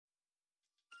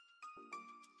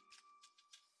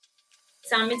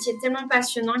C'est un métier tellement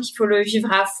passionnant qu'il faut le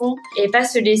vivre à fond et pas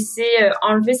se laisser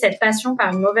enlever cette passion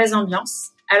par une mauvaise ambiance.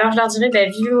 Alors je leur dirais,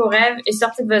 vivez vos rêves et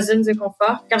sortez de votre zone de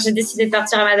confort. Quand j'ai décidé de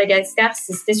partir à Madagascar,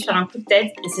 c'était sur un coup de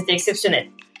tête et c'était exceptionnel.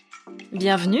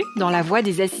 Bienvenue dans La Voix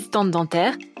des assistantes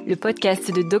dentaires, le podcast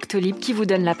de Doctolib qui vous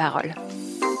donne la parole.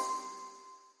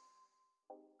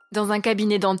 Dans un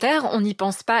cabinet dentaire, on n'y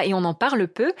pense pas et on en parle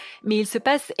peu, mais il se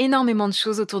passe énormément de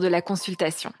choses autour de la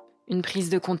consultation. Une prise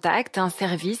de contact, un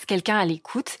service, quelqu'un à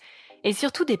l'écoute, et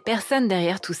surtout des personnes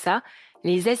derrière tout ça,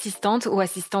 les assistantes ou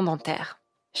assistants dentaires.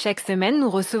 Chaque semaine, nous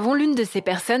recevons l'une de ces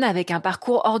personnes avec un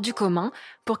parcours hors du commun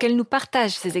pour qu'elle nous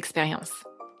partage ses expériences.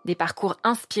 Des parcours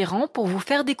inspirants pour vous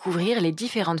faire découvrir les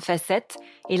différentes facettes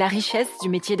et la richesse du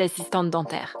métier d'assistante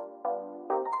dentaire.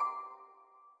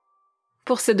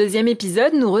 Pour ce deuxième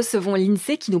épisode, nous recevons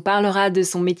Lindsay qui nous parlera de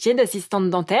son métier d'assistante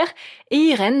dentaire et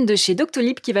Irène de chez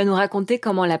Doctolib qui va nous raconter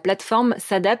comment la plateforme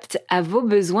s'adapte à vos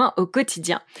besoins au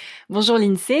quotidien. Bonjour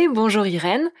Lindsay, bonjour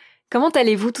Irène. Comment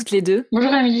allez-vous toutes les deux ?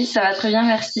 Bonjour Amélie, ça va très bien,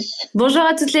 merci. Bonjour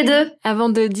à toutes les deux. Avant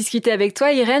de discuter avec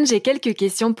toi Irène, j'ai quelques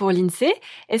questions pour Lindsay.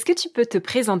 Est-ce que tu peux te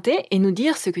présenter et nous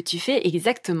dire ce que tu fais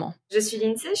exactement ? Je suis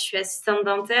Lindsay, je suis assistante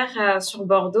dentaire sur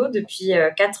Bordeaux depuis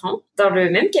 4 ans, dans le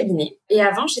même cabinet. Et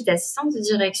avant, j'étais assistante de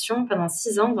direction pendant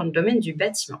 6 ans dans le domaine du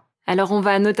bâtiment. Alors, on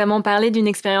va notamment parler d'une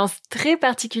expérience très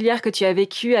particulière que tu as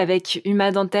vécue avec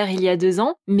humanitaire il y a 2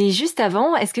 ans. Mais juste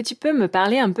avant, est-ce que tu peux me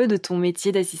parler un peu de ton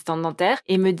métier d'assistante dentaire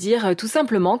et me dire tout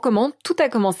simplement comment tout a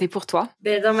commencé pour toi ?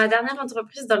 Dans ma dernière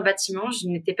entreprise dans le bâtiment, je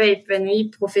n'étais pas épanouie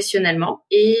professionnellement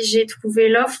et j'ai trouvé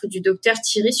l'offre du docteur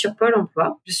Thierry sur Pôle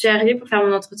emploi. Je suis arrivée pour faire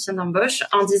mon entretien d'embauche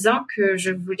en disant que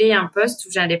je voulais un poste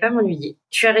où j'allais pas m'ennuyer.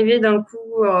 Je suis arrivée dans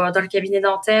le cabinet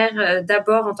dentaire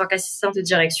d'abord en tant qu'assistante de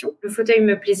direction. Le fauteuil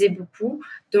me plaisait beaucoup,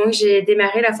 donc j'ai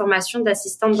démarré la formation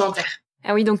d'assistante dentaire.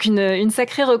 Ah oui, donc une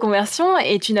sacrée reconversion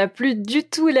et tu n'as plus du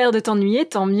tout l'air de t'ennuyer,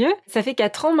 tant mieux. Ça fait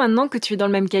 4 ans maintenant que tu es dans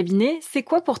le même cabinet. C'est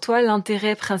quoi pour toi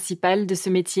l'intérêt principal de ce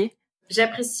métier ?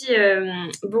 J'apprécie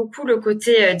beaucoup le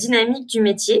côté dynamique du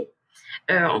métier.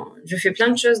 Je fais plein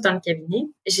de choses dans le cabinet.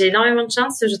 J'ai énormément de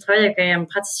chance. Je travaille avec un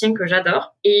praticien que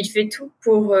j'adore et il fait tout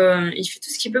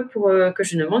ce qu'il peut pour que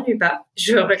je ne m'ennuie pas.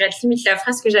 Je regrette limite la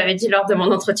phrase que j'avais dit lors de mon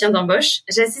entretien d'embauche.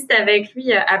 J'assiste avec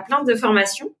lui à plein de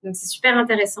formations, donc c'est super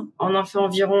intéressant. On en fait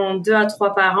environ 2 à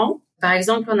 3 par an. Par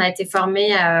exemple, on a été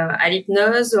formé à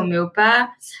l'hypnose, homéopathie,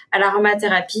 à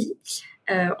l'aromathérapie.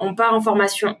 On part en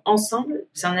formation ensemble.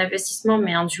 C'est un investissement,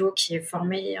 mais un duo qui est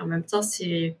formé en même temps,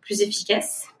 c'est plus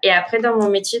efficace. Et après, dans mon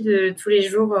métier de tous les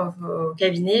jours au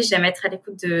cabinet, j'aime être à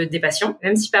l'écoute des patients.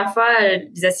 Même si parfois,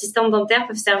 les assistantes dentaires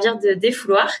peuvent servir de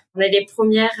défouloir. On est les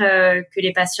premières que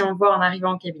les patients voient en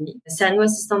arrivant au cabinet. C'est à nous,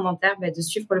 assistantes dentaires, de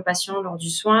suivre le patient lors du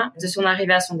soin, de son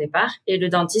arrivée à son départ. Et le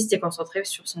dentiste est concentré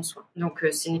sur son soin. Donc,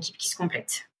 c'est une équipe qui se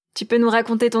complète. Tu peux nous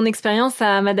raconter ton expérience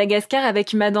à Madagascar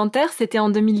avec humanitaire ? C'était en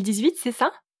 2018, c'est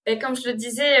ça ? Et comme je le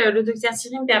disais, le docteur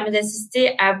Thierry me permet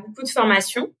d'assister à beaucoup de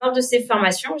formations. Lors de ces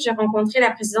formations, j'ai rencontré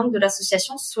la présidente de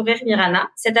l'association Sourire Mirana.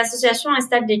 Cette association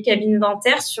installe des cabinets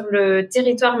dentaires sur le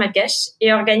territoire malgache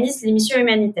et organise les missions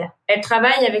humanitaires. Elle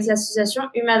travaille avec l'association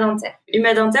humanitaire.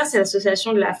 Humanitaire, c'est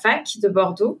l'association de la fac de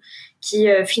Bordeaux qui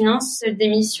finance des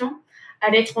missions à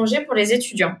l'étranger pour les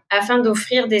étudiants, afin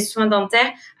d'offrir des soins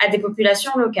dentaires à des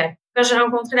populations locales. Quand j'ai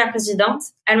rencontré la présidente,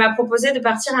 elle m'a proposé de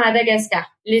partir à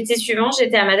Madagascar. L'été suivant,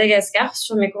 j'étais à Madagascar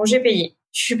sur mes congés payés.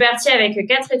 Je suis partie avec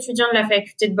 4 étudiants de la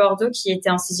faculté de Bordeaux qui étaient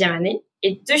en 6e année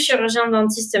et 2 chirurgiens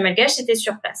dentistes malgaches étaient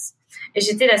sur place. Et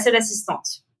j'étais la seule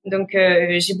assistante. Donc,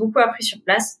 j'ai beaucoup appris sur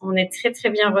place. On est très, très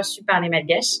bien reçus par les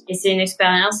malgaches et c'est une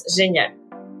expérience géniale.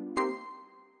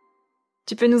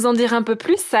 Tu peux nous en dire un peu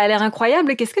plus ? Ça a l'air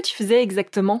incroyable. Qu'est-ce que tu faisais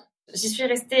exactement ? J'y suis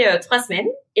restée 3 semaines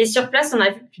et sur place, on a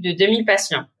vu plus de 2000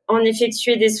 patients. On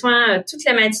effectuait des soins toute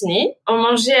la matinée, on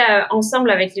mangeait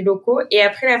ensemble avec les locaux et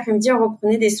après l'après-midi, on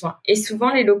reprenait des soins. Et souvent,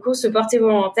 les locaux se portaient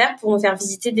volontaires pour nous faire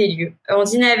visiter des lieux. On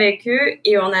dînait avec eux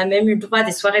et on a même eu le droit à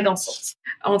des soirées dansantes.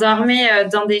 On dormait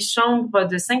dans des chambres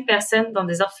de 5 personnes dans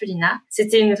des orphelinats.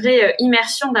 C'était une vraie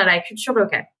immersion dans la culture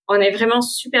locale. On est vraiment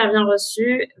super bien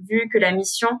reçus vu que la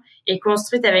mission est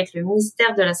construite avec le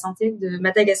ministère de la Santé de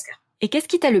Madagascar. Et qu'est-ce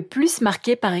qui t'a le plus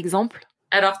marqué, par exemple ?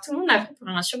 Alors, tout le monde a pris pour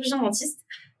un chirurgien dentiste.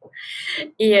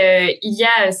 Et il y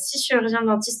a 6 chirurgiens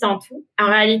dentistes en tout. En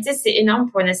réalité, c'est énorme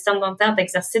pour une assistante dentaire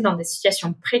d'exercer dans des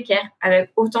situations précaires avec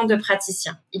autant de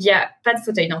praticiens. Il n'y a pas de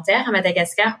fauteuil dentaire à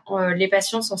Madagascar. Les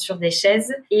patients sont sur des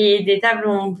chaises et des tables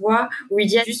en bois où il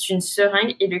y a juste une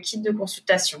seringue et le kit de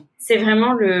consultation. C'est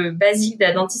vraiment le basique de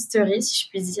la dentisterie, si je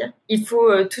puis dire. Il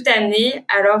faut tout amener,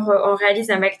 alors on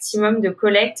réalise un maximum de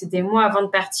collecte des mois avant de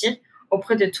partir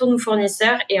auprès de tous nos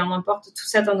fournisseurs et on emporte tout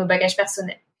ça dans nos bagages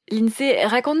personnels. Lindsay,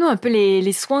 raconte-nous un peu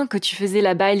les soins que tu faisais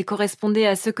là-bas. Ils correspondaient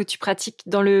à ceux que tu pratiques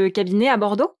dans le cabinet à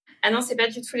Bordeaux? Ah non, c'est pas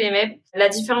du tout les mêmes. La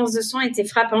différence de soins était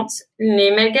frappante.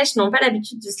 Les Malgaches n'ont pas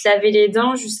l'habitude de se laver les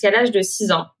dents jusqu'à l'âge de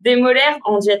 6 ans. Des molaires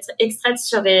ont dû être extraites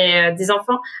sur des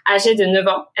enfants âgés de 9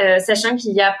 ans, sachant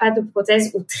qu'il n'y a pas de prothèse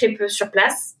ou très peu sur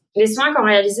place. Les soins qu'on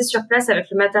réalisait sur place avec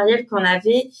le matériel qu'on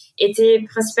avait étaient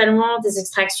principalement des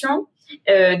extractions,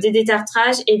 des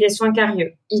détartrages et des soins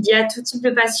carieux. Il y a tout type de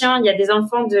patients. Il y a des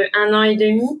enfants de 1 an et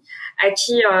demi à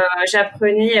qui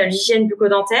j'apprenais l'hygiène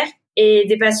bucco-dentaire, et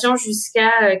des patients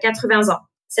jusqu'à 80 ans.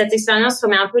 Cette expérience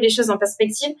remet un peu les choses en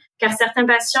perspective, car certains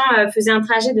patients faisaient un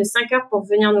trajet de 5 heures pour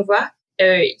venir nous voir.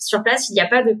 Sur place, il n'y a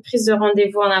pas de prise de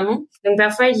rendez-vous en amont. Donc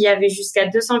parfois, il y avait jusqu'à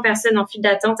 200 personnes en file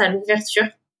d'attente à l'ouverture.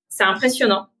 C'est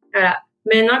impressionnant. Voilà.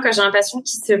 Maintenant, quand j'ai un patient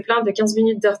qui se plaint de 15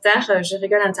 minutes de retard, je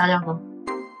rigole intérieurement.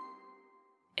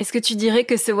 Est-ce que tu dirais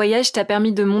que ce voyage t'a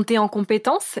permis de monter en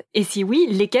compétences? Et si oui,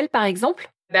 lesquelles par exemple?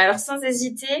 Alors sans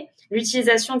hésiter,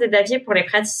 l'utilisation des daviers pour les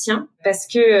praticiens, parce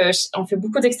que on fait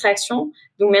beaucoup d'extraction.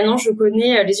 Donc maintenant, je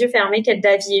connais les yeux fermés quel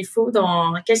davier il faut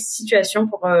dans quelle situation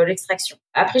pour l'extraction.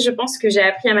 Après, je pense que j'ai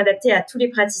appris à m'adapter à tous les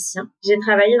praticiens. J'ai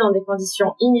travaillé dans des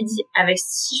conditions inédites avec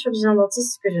 6 chirurgiens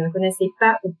dentistes que je ne connaissais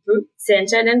pas ou peu. C'est un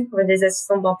challenge pour les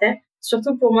assistantes dentaires,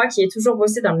 surtout pour moi qui ai toujours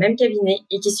bossé dans le même cabinet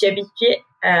et qui suis habituée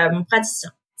à mon praticien.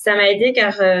 Ça m'a aidé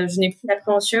car je n'ai plus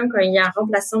d'appréhension quand il y a un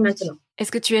remplaçant maintenant.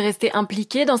 Est-ce que tu es restée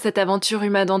impliquée dans cette aventure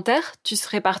humanitaire? Tu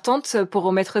serais partante pour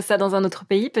remettre ça dans un autre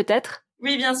pays, peut-être?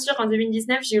 Oui, bien sûr. En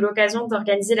 2019, j'ai eu l'occasion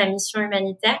d'organiser la mission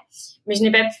humanitaire, mais je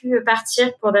n'ai pas pu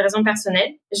partir pour des raisons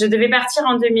personnelles. Je devais partir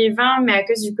en 2020, mais à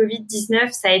cause du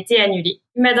Covid-19, ça a été annulé.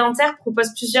 Humanitaire propose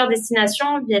plusieurs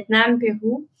destinations, Vietnam,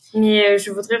 Pérou, mais je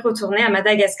voudrais retourner à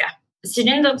Madagascar. Si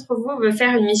l'une d'entre vous veut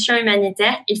faire une mission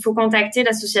humanitaire, il faut contacter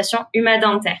l'association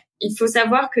humanitaire. Il faut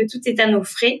savoir que tout est à nos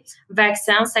frais,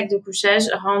 vaccins, sacs de couchage,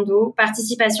 rando,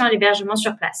 participation à l'hébergement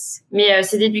sur place. Mais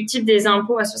c'est déductible des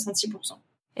impôts à 66%.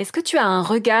 Est-ce que tu as un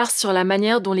regard sur la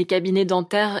manière dont les cabinets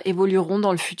dentaires évolueront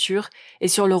dans le futur et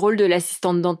sur le rôle de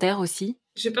l'assistante dentaire aussi?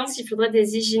 Je pense qu'il faudrait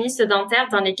des hygiénistes dentaires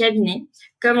dans les cabinets,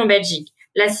 comme en Belgique.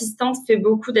 L'assistante fait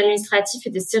beaucoup d'administratifs et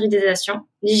de stérilisation.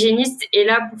 L'hygiéniste est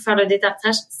là pour faire le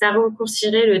détartrage. Ça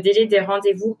raccourcirait le délai des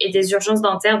rendez-vous et des urgences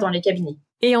dentaires dans les cabinets.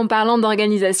 Et en parlant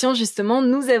d'organisation, justement,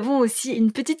 nous avons aussi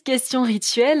une petite question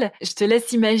rituelle. Je te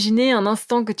laisse imaginer un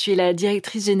instant que tu es la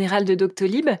directrice générale de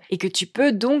Doctolib et que tu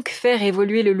peux donc faire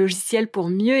évoluer le logiciel pour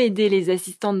mieux aider les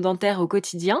assistantes dentaires au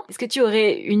quotidien. Est-ce que tu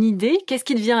aurais une idée? Qu'est-ce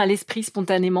qui te vient à l'esprit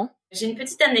spontanément? J'ai une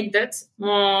petite anecdote.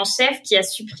 Mon chef qui a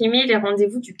supprimé les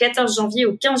rendez-vous du 14 janvier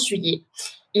au 15 juillet,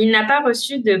 il n'a pas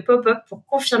reçu de pop-up pour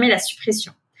confirmer la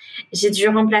suppression. J'ai dû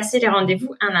remplacer les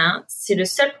rendez-vous un à un. C'est le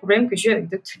seul problème que j'ai eu avec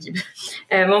Doctolib.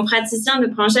 Mon praticien ne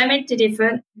prend jamais le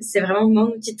téléphone. C'est vraiment mon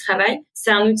outil de travail.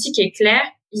 C'est un outil qui est clair.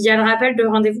 Il y a le rappel de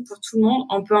rendez-vous pour tout le monde.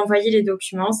 On peut envoyer les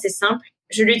documents. C'est simple.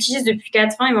 Je l'utilise depuis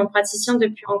 4 ans et mon praticien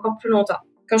depuis encore plus longtemps.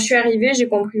 Quand je suis arrivée, j'ai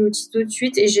compris l'outil tout de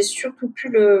suite et j'ai surtout pu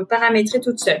le paramétrer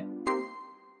toute seule.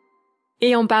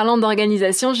 Et en parlant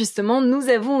d'organisation, justement, nous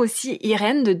avons aussi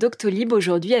Irène de Doctolib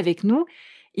aujourd'hui avec nous.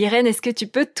 Irène, est-ce que tu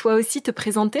peux toi aussi te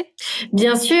présenter?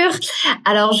 Bien sûr.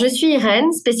 Alors, je suis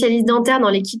Irène, spécialiste dentaire dans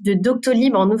l'équipe de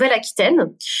Doctolib en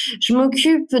Nouvelle-Aquitaine. Je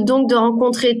m'occupe donc de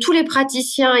rencontrer tous les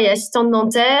praticiens et assistantes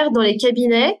dentaires dans les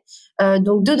cabinets,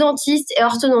 donc de dentistes et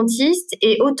orthodontistes,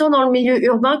 et autant dans le milieu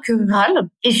urbain que rural.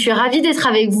 Et je suis ravie d'être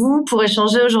avec vous pour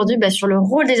échanger aujourd'hui sur le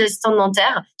rôle des assistantes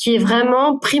dentaires, qui est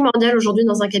vraiment primordial aujourd'hui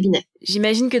dans un cabinet.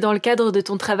 J'imagine que dans le cadre de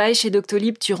ton travail chez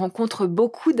Doctolib, tu rencontres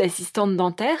beaucoup d'assistantes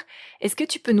dentaires. Est-ce que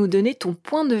tu peux nous donner ton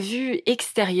point de vue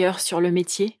extérieur sur le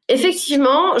métier?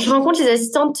 Effectivement, je rencontre les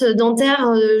assistantes dentaires,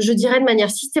 je dirais, de manière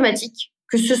systématique,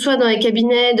 que ce soit dans les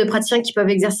cabinets de praticiens qui peuvent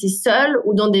exercer seuls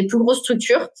ou dans des plus grosses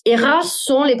structures. Et rares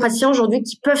sont les praticiens aujourd'hui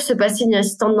qui peuvent se passer d'une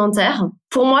assistante dentaire.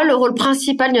 Pour moi, le rôle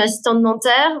principal d'une assistante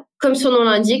dentaire, comme son nom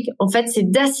l'indique, en fait, c'est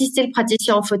d'assister le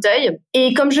praticien en fauteuil.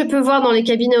 Et comme je peux voir dans les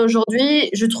cabinets aujourd'hui,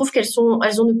 je trouve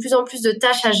elles ont de plus en plus de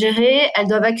tâches à gérer. Elles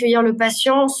doivent accueillir le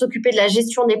patient, s'occuper de la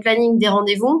gestion des plannings des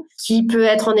rendez-vous, qui peut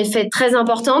être en effet très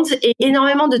importante, et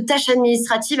énormément de tâches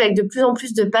administratives avec de plus en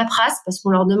plus de paperasse, parce qu'on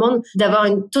leur demande d'avoir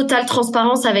une totale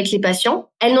transparence avec les patients.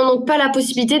 Elles n'ont donc pas la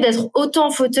possibilité d'être autant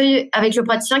en fauteuil avec le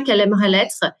praticien qu'elles aimeraient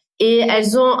l'être. Et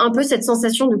elles ont un peu cette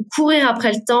sensation de courir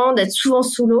après le temps, d'être souvent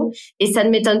sous l'eau. Et ça ne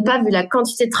m'étonne pas vu la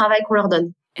quantité de travail qu'on leur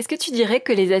donne. Est-ce que tu dirais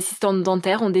que les assistantes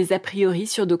dentaires ont des a priori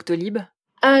sur Doctolib?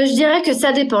 Je dirais que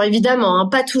ça dépend, évidemment,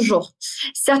 pas toujours.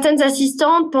 Certaines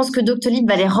assistantes pensent que Doctolib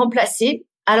va les remplacer,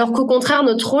 alors qu'au contraire,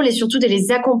 notre rôle est surtout de les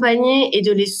accompagner et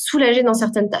de les soulager dans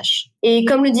certaines tâches. Et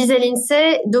comme le disait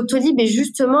Lindsay, Doctolib est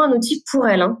justement un outil pour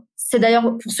elles. C'est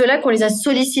d'ailleurs pour cela qu'on les a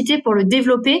sollicitées pour le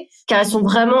développer, car elles sont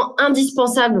vraiment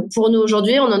indispensables pour nous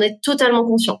aujourd'hui, on en est totalement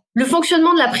conscient. Le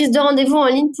fonctionnement de la prise de rendez-vous en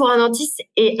ligne pour un dentiste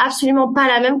est absolument pas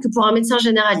la même que pour un médecin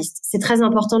généraliste. C'est très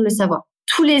important de le savoir.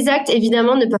 Tous les actes,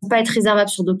 évidemment, ne peuvent pas être réservables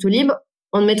sur Doctolib.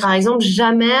 On ne mettra par exemple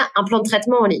jamais un plan de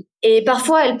traitement en ligne. Et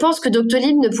parfois, elles pensent que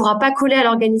Doctolib ne pourra pas coller à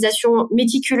l'organisation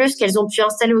méticuleuse qu'elles ont pu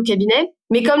installer au cabinet.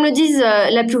 Mais comme le disent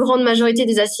la plus grande majorité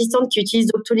des assistantes qui utilisent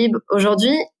Doctolib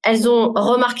aujourd'hui, elles ont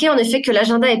remarqué en effet que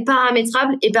l'agenda est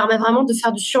paramétrable et permet vraiment de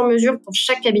faire du sur-mesure pour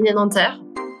chaque cabinet dentaire.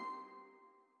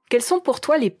 Quels sont pour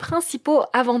toi les principaux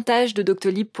avantages de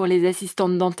Doctolib pour les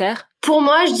assistantes dentaires ? Pour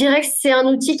moi, je dirais que c'est un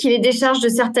outil qui les décharge de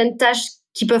certaines tâches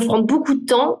qui peuvent prendre beaucoup de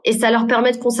temps et ça leur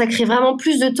permet de consacrer vraiment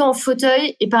plus de temps au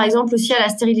fauteuil et par exemple aussi à la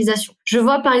stérilisation. Je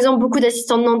vois par exemple beaucoup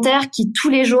d'assistantes dentaires qui tous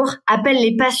les jours appellent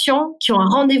les patients qui ont un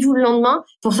rendez-vous le lendemain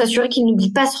pour s'assurer qu'ils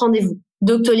n'oublient pas ce rendez-vous.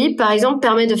 Doctolib, par exemple,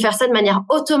 permet de faire ça de manière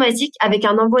automatique avec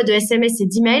un envoi de SMS et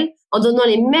d'emails en donnant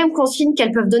les mêmes consignes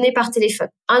qu'elles peuvent donner par téléphone.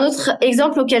 Un autre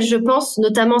exemple auquel je pense,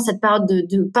 notamment cette période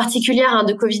de particulière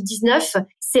de Covid-19,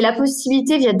 c'est la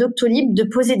possibilité via Doctolib de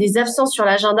poser des absences sur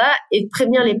l'agenda et de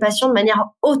prévenir les patients de manière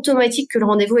automatique que le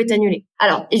rendez-vous est annulé.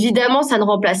 Alors, évidemment, ça ne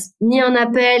remplace ni un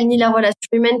appel, ni la relation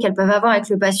humaine qu'elles peuvent avoir avec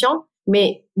le patient,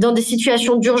 mais dans des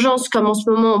situations d'urgence comme en ce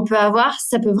moment on peut avoir,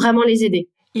 ça peut vraiment les aider.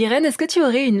 Irène, est-ce que tu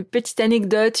aurais une petite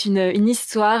anecdote, une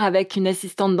histoire avec une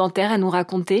assistante dentaire à nous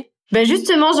raconter ?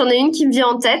 Justement, j'en ai une qui me vient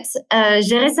en tête.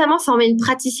 J'ai récemment formé une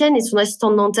praticienne et son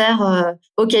assistante dentaire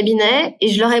au cabinet et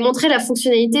je leur ai montré la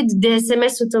fonctionnalité des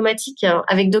SMS automatiques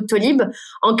avec Doctolib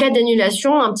en cas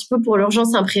d'annulation, un petit peu pour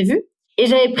l'urgence imprévue. Et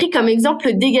j'avais pris comme exemple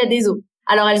le dégât des eaux.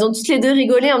 Alors, elles ont toutes les deux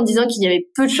rigolé en me disant qu'il y avait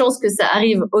peu de chances que ça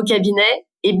arrive au cabinet.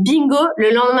 Et bingo, le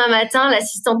lendemain matin,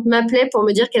 l'assistante m'appelait pour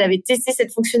me dire qu'elle avait testé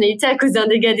cette fonctionnalité à cause d'un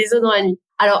dégât des eaux dans la nuit.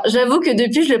 Alors, j'avoue que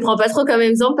depuis, je le prends pas trop comme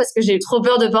exemple parce que j'ai eu trop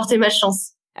peur de porter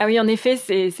malchance. Ah oui, en effet,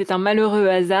 c'est un malheureux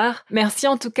hasard. Merci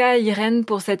en tout cas, Irène,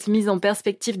 pour cette mise en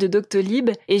perspective de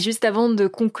Doctolib. Et juste avant de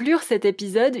conclure cet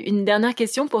épisode, une dernière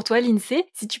question pour toi, Lindsay.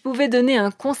 Si tu pouvais donner un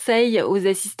conseil aux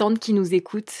assistantes qui nous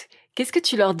écoutent, qu'est-ce que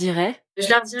tu leur dirais ? Je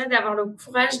leur dirais d'avoir le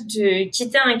courage de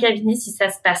quitter un cabinet si ça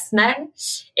se passe mal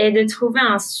et de trouver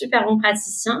un super bon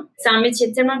praticien. C'est un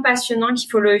métier tellement passionnant qu'il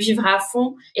faut le vivre à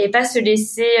fond et pas se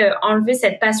laisser enlever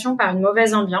cette passion par une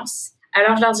mauvaise ambiance.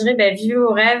 Alors, je leur dirais, vivez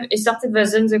vos rêves et sortez de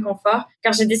votre zone de confort.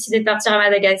 Quand j'ai décidé de partir à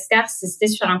Madagascar, c'était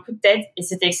sur un coup de tête et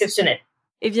c'était exceptionnel.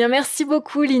 Eh bien, merci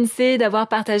beaucoup, Lindsay, d'avoir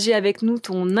partagé avec nous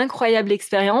ton incroyable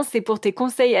expérience et pour tes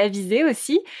conseils avisés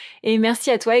aussi. Et merci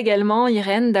à toi également,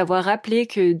 Irène, d'avoir rappelé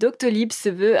que Doctolib se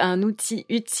veut un outil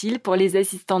utile pour les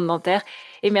assistantes dentaires.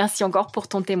 Et merci encore pour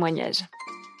ton témoignage.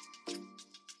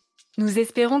 Nous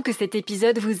espérons que cet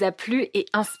épisode vous a plu et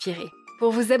inspiré.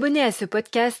 Pour vous abonner à ce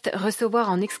podcast,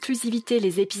 recevoir en exclusivité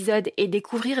les épisodes et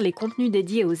découvrir les contenus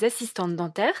dédiés aux assistantes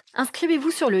dentaires,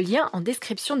 inscrivez-vous sur le lien en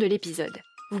description de l'épisode.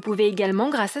 Vous pouvez également,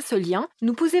 grâce à ce lien,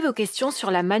 nous poser vos questions sur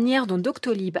la manière dont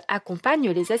Doctolib accompagne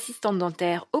les assistantes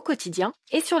dentaires au quotidien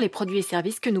et sur les produits et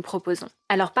services que nous proposons.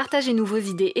 Alors partagez-nous vos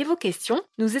idées et vos questions,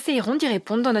 nous essayerons d'y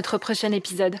répondre dans notre prochain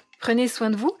épisode. Prenez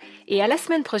soin de vous et à la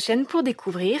semaine prochaine pour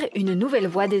découvrir une nouvelle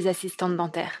voie des assistantes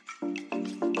dentaires.